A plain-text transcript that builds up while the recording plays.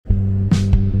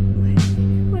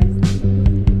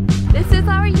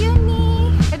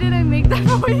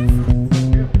voice.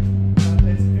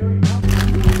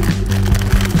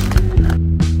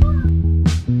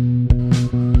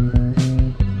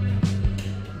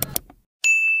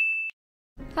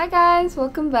 Hi guys,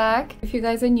 welcome back. If you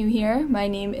guys are new here, my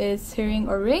name is Heyyy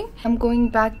or Ring. I'm going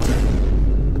back to...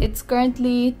 It's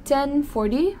currently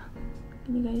 10:40.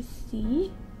 Can you guys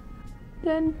see?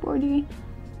 10:40.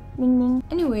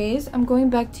 Anyways, I'm going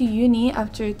back to uni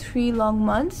after 3 long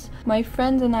months. My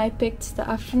friends and I picked the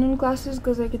afternoon classes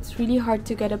because like it's really hard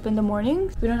to get up in the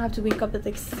mornings. We don't have to wake up at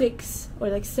like 6 or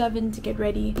like 7 to get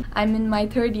ready. I'm in my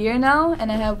 3rd year now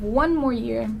and I have 1 more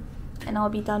year and I'll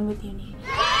be done with uni.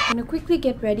 I'm gonna quickly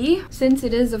get ready. Since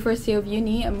it is the first day of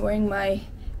uni, I'm wearing my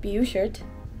BU shirt.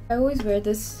 I always wear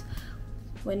this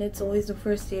when it's always the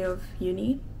first day of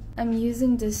uni. I'm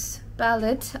using this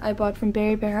palette I bought from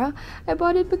Berry Berra. I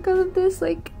bought it because of this,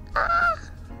 like,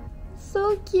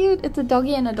 so cute. It's a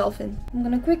doggy and a dolphin. I'm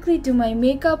gonna quickly do my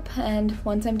makeup and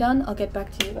once I'm done, I'll get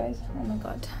back to you guys. Oh my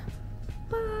god.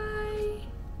 Bye!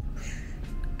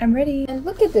 I'm ready. And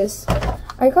look at this.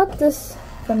 I got this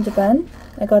from Japan.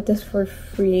 I got this for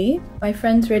free. My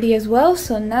friend's ready as well,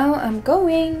 so now I'm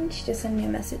going. She just sent me a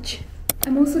message.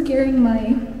 I'm also carrying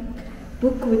my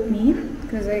book with me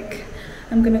because like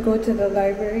I'm gonna go to the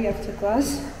library after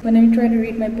class. When I try to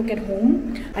read my book at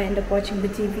home, I end up watching the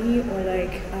TV or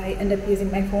like I end up using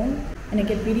my phone and I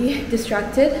get really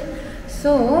distracted.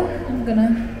 So I'm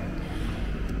gonna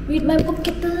read my book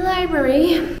at the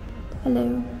library.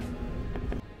 Hello.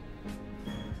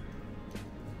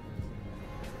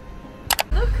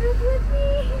 Look who's with me!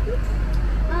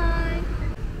 Hi!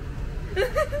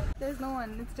 There's no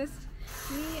one, it's just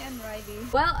me and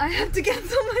Rylee. Well, I have to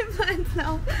cancel my plans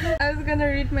now. I was gonna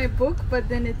read my book, but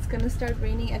then it's gonna start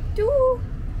raining at 2.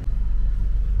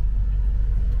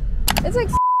 It's like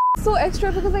so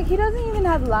extra because like he doesn't even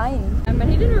have lines. But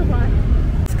he didn't reply.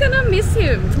 It's gonna miss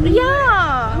him.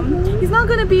 Yeah! He's not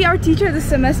gonna be our teacher this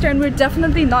semester and we're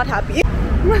definitely not happy.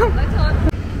 Let's talk.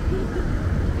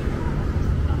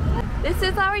 This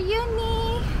is our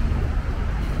uni!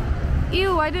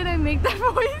 Ew, why did I make that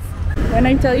voice? When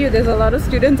I tell you there's a lot of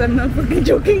students, I'm not fucking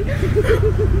joking.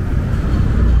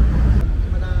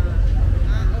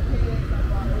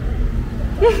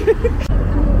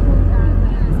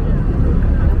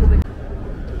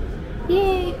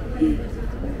 Yay!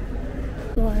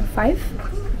 Floor 5.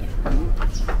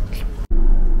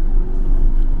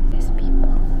 There's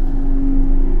people.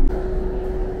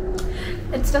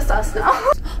 It's just us now.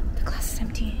 The class is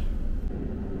empty.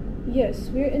 Yes,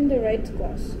 we're in the right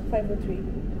class, 503.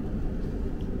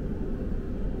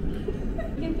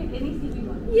 You can pick any seat you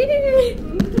want.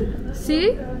 Yay!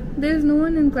 See? There's no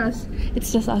one in class.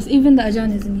 It's just us. Even the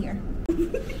Ajahn isn't here. You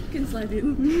can slide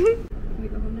in. Can we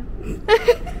go home now?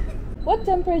 What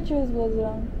temperatures was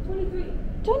around? 23.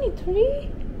 23?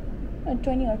 Or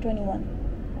 20 or 21?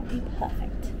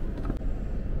 Perfect.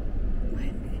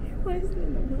 Why is there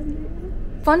no one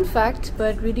here? Fun fact,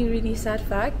 but really sad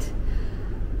fact.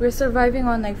 We're surviving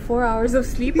on like 4 hours of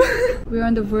sleep. We're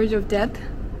on the verge of death.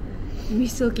 And we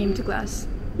still came to class.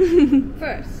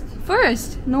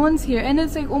 First! No one's here and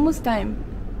it's like almost time.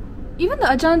 Even the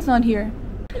Ajah's not here.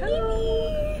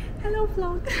 Nimi! Hello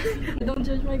vlog. Don't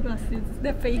judge my glasses.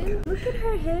 They're fake. Look at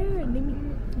her hair.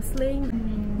 Nimi slaying.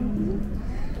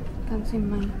 Can't see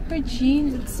mine. Her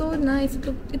jeans, it's so nice.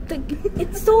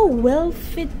 It's so well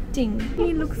fitting.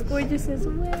 He looks gorgeous as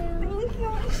well.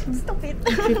 Stop it.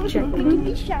 Drip check. Don't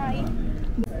be shy.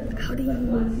 Howdy.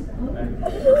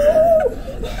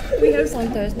 We have on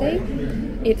Thursday.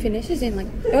 It finishes in like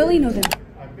early November.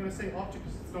 I'm going to say after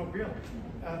because it's not real.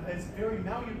 It's very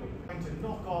malleable. Trying to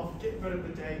knock off, get rid of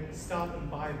the day, start and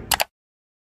buy them.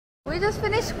 We just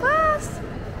finished class.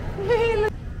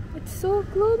 It's so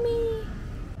gloomy.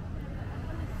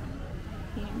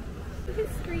 His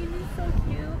screen is so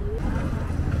cute.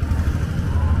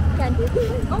 Can't do it.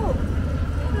 Oh!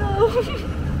 No!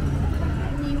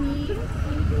 Nimi.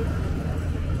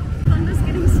 I'm just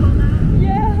getting so loud.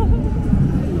 Yeah!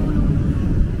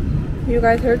 You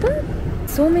guys heard that?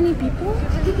 So many people?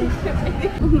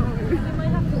 Oh no. I might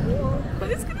have to walk.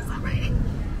 But it's gonna start raining.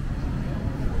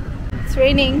 It's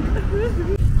raining.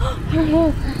 Her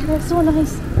hair. Her hair is so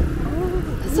nice.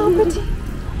 Oh, so pretty.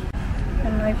 I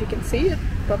don't know if you can see it.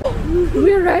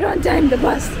 We're right on time, the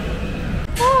bus.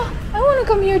 Oh, I want to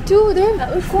come here too. There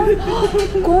are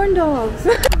corn dogs.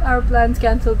 Our plans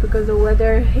cancelled because the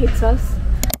weather hates us.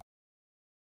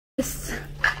 This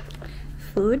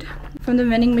food from the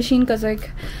vending machine because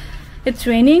like it's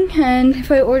raining and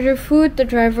if I order food, the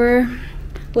driver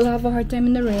will have a hard time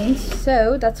in the rain.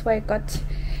 So that's why I got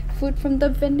food from the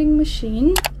vending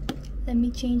machine. Let me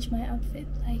change my outfit.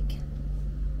 Like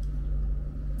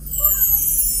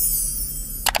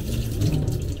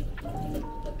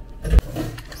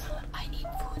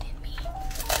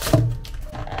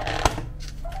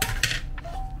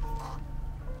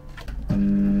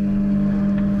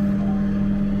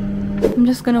I'm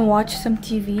just gonna watch some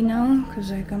TV now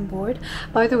because like I'm bored.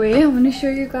 By the way, I want to show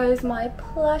you guys my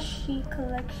plushie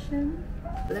collection.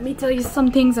 Let me tell you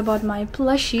some things about my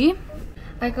plushie.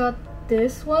 I got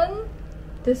this one,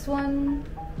 this one,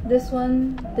 this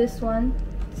one, this one,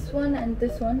 this one, and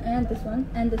this one, and this one,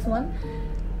 and this one.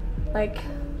 Like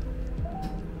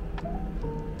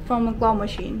from a claw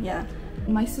machine, yeah.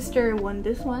 My sister won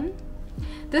this one.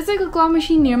 There's like a claw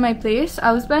machine near my place.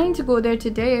 I was planning to go there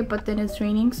today, but then it's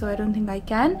raining, so I don't think I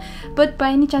can. But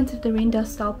by any chance, if the rain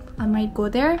does stop, I might go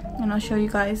there and I'll show you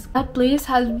guys. That place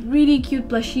has really cute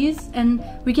plushies and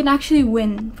we can actually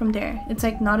win from there. It's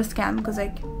like not a scam because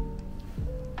like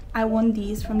I won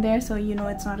these from there, so you know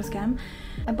it's not a scam.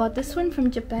 I bought this one from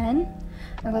Japan.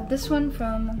 I got this one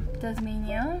from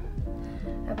Tasmania.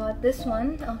 I bought this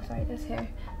one, oh sorry, this hair.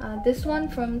 This one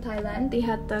from Thailand. They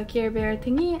had the Care Bear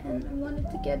thingy and I wanted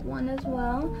to get one as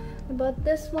well. I bought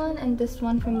this one and this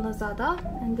one from Lazada,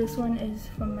 and this one is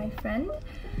from my friend.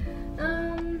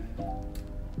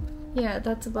 Yeah,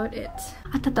 that's about it.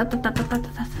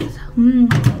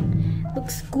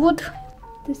 Looks good.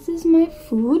 This is my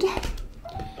food.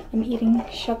 I'm eating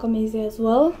shakameze as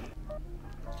well.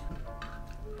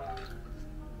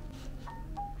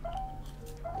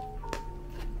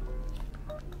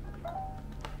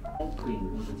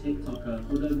 Queen was a TikToker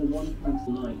with over 1.4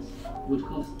 likes, would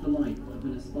cost the life of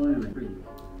an aspiring freak.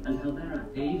 And how they're at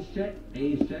age check,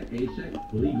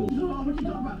 legal. No, what you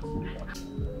talking about?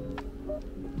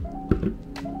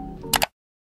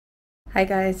 Hi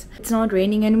guys, it's not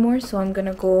raining anymore, so I'm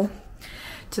gonna go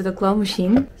to the claw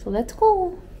machine. So let's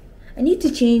go. I need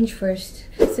to change first.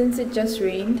 Since it just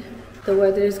rained, the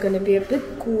weather is gonna be a bit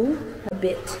cool. A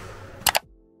bit.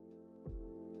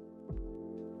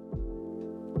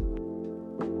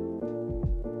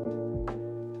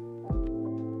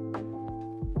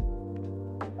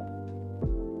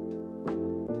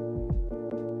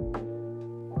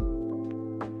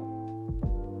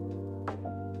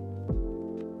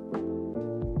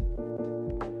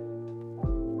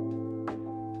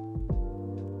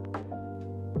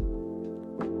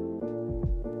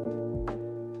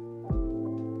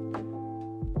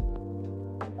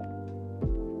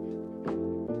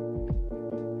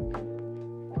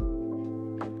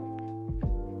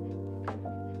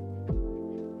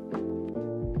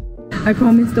 I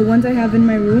promise the ones I have in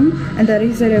my room and that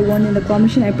I said I won in the claw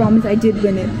machine, I promise I did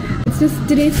win it. It's just,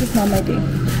 today's just not my day.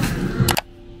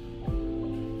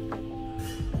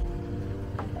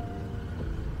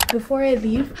 Before I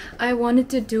leave, I wanted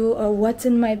to do a what's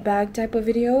in my bag type of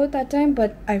video at that time,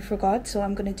 but I forgot, so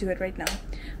I'm gonna do it right now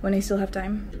when I still have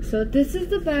time. So this is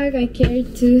the bag I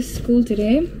carried to school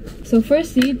today. So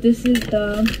firstly, this is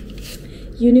the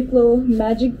Uniqlo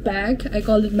magic bag. I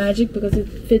call it magic because it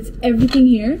fits everything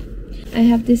here. I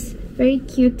have this very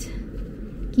cute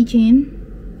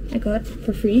keychain I got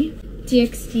for free.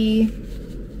 тагс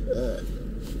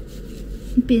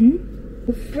pin.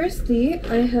 Firstly,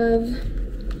 I have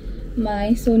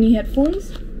my Sony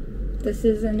headphones. This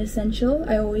is an essential.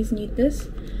 I always need this.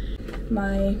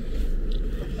 My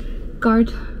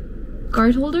card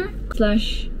holder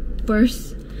slash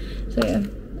purse. So yeah,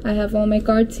 I have all my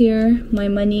cards here, my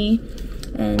money,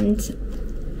 and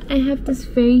I have this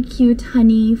very cute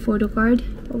honey photo card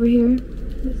over here.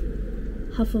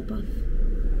 Hufflepuff.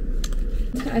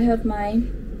 I have my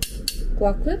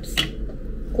clock clip,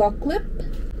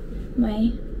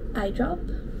 my eye drop,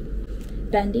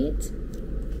 band-aids,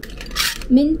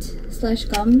 mint slash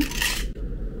gum,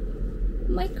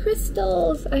 my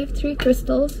crystals. I have 3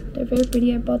 crystals. They're very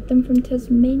pretty. I bought them from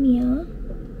Tasmania.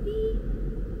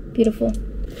 Beautiful.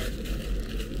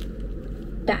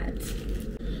 Pads.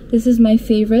 This is my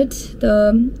favorite,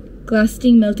 the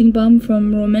Glasting Melting Balm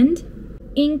from Romand.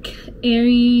 Ink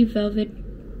Airy Velvet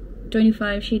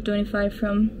 25, shade 25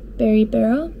 from Berry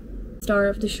Bera. Star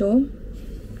of the show.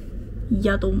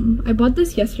 Yadom. I bought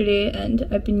this yesterday and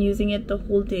I've been using it the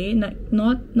whole day.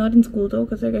 Not in school though,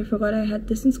 because like I forgot I had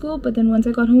this in school. But then once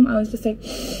I got home, I was just like,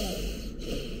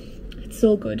 it's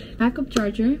so good. Backup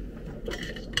charger.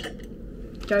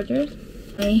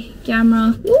 My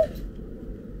camera. Woo!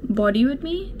 Body with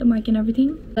me, the mic and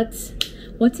everything. That's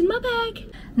what's in my bag.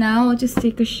 Now I'll just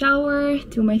take a shower,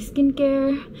 do my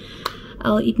skincare,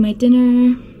 I'll eat my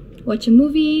dinner, watch a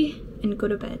movie, and go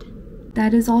to bed.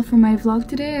 That is all for my vlog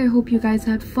today. I hope you guys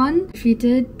had fun. If you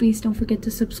did, please don't forget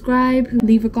to subscribe,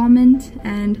 leave a comment,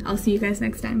 and I'll see you guys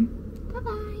next time.